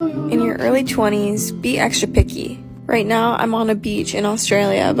early 20s, be extra picky. Right now, I'm on a beach in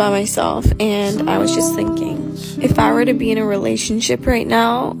Australia by myself, and I was just thinking, if I were to be in a relationship right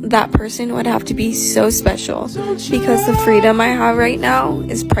now, that person would have to be so special, because the freedom I have right now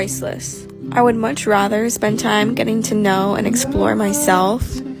is priceless. I would much rather spend time getting to know and explore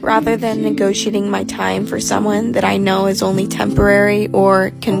myself, rather than negotiating my time for someone that I know is only temporary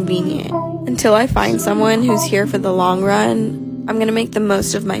or convenient. Until I find someone who's here for the long run, I'm gonna make the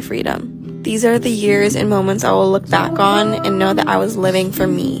most of my freedom. These are the years and moments I will look back on and know that I was living for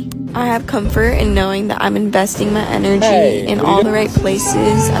me. I have comfort in knowing that I'm investing my energy in all the right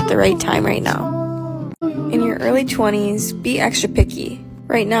places at the right time right now. In your early 20s, be extra picky.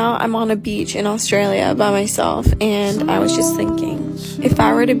 Right now, I'm on a beach in Australia by myself, and I was just thinking, if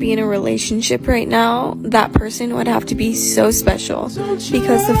I were to be in a relationship right now, that person would have to be so special,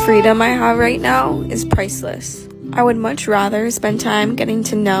 because the freedom I have right now is priceless. I would much rather spend time getting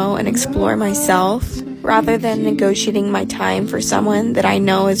to know and explore myself, rather than negotiating my time for someone that I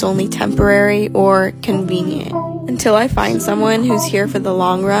know is only temporary or convenient. Until I find someone who's here for the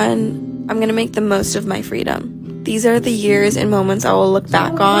long run, I'm gonna make the most of my freedom. These are the years and moments I will look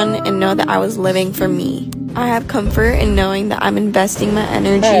back on and know that I was living for me. I have comfort in knowing that I'm investing my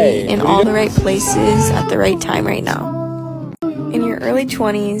energy in all the right places at the right time right now. In your early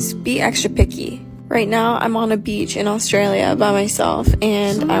 20s, be extra picky. Right now, I'm on a beach in Australia by myself,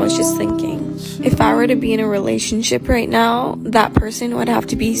 and I was just thinking, if I were to be in a relationship right now, that person would have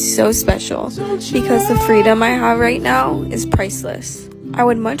to be so special, because the freedom I have right now is priceless. I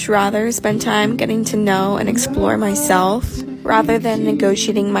would much rather spend time getting to know and explore myself, rather than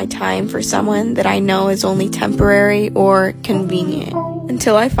negotiating my time for someone that I know is only temporary or convenient.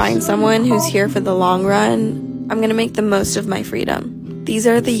 Until I find someone who's here for the long run, I'm gonna make the most of my freedom. These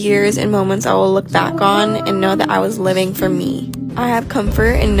are the years and moments I will look back on and know that I was living for me. I have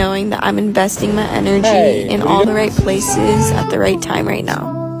comfort in knowing that I'm investing my energy in all the right places at the right time right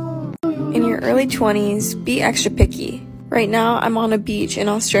now. In your early 20s, be extra picky. Right now, I'm on a beach in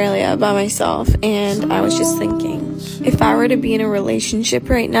Australia by myself, and I was just thinking, if I were to be in a relationship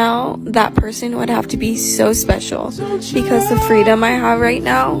right now, that person would have to be so special, because the freedom I have right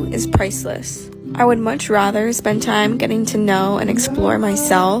now is priceless. I would much rather spend time getting to know and explore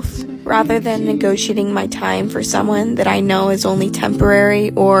myself, rather than negotiating my time for someone that I know is only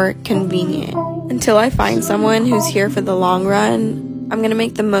temporary or convenient. Until I find someone who's here for the long run, I'm gonna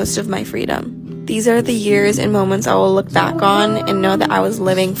make the most of my freedom. These are the years and moments I will look back on and know that I was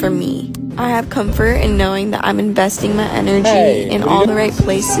living for me. I have comfort in knowing that I'm investing my energy in all the right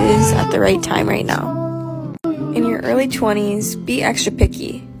places at the right time right now. In your early 20s, be extra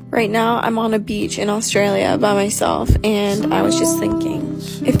picky. Right now, I'm on a beach in Australia by myself, and I was just thinking,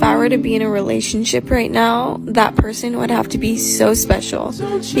 if I were to be in a relationship right now, that person would have to be so special,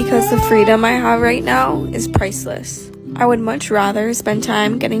 because the freedom I have right now is priceless. I would much rather spend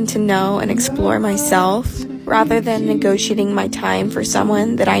time getting to know and explore myself, rather than negotiating my time for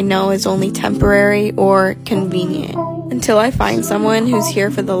someone that I know is only temporary or convenient. Until I find someone who's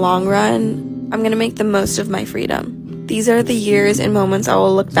here for the long run, I'm gonna make the most of my freedom. These are the years and moments I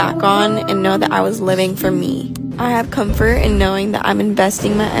will look back on and know that I was living for me. I have comfort in knowing that I'm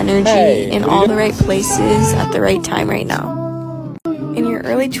investing my energy in all the right places at the right time right now. In your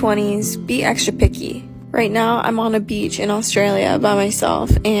early 20s, be extra picky. Right now, I'm on a beach in Australia by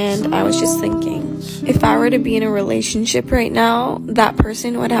myself, and I was just thinking, if I were to be in a relationship right now, that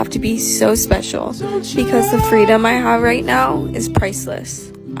person would have to be so special, because the freedom I have right now is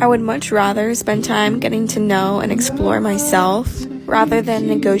priceless. I would much rather spend time getting to know and explore myself, rather than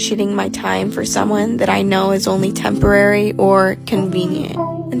negotiating my time for someone that I know is only temporary or convenient.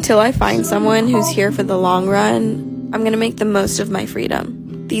 Until I find someone who's here for the long run, I'm gonna make the most of my freedom.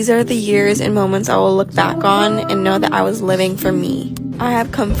 These are the years and moments I will look back on and know that I was living for me. I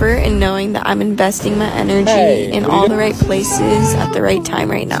have comfort in knowing that I'm investing my energy in all the right places at the right time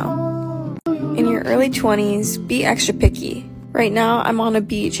right now. In your early 20s, be extra picky. Right now, I'm on a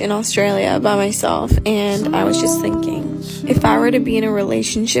beach in Australia by myself, and I was just thinking, if I were to be in a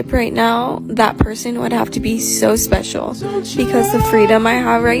relationship right now, that person would have to be so special, because the freedom I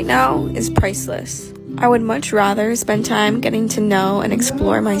have right now is priceless. I would much rather spend time getting to know and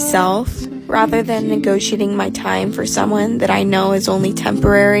explore myself, rather than negotiating my time for someone that I know is only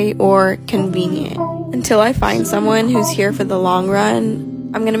temporary or convenient. Until I find someone who's here for the long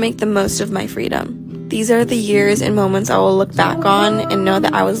run, I'm gonna make the most of my freedom. These are the years and moments I will look back on and know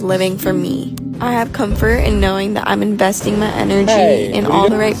that I was living for me. I have comfort in knowing that I'm investing my energy in all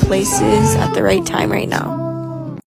the right places at the right time right now.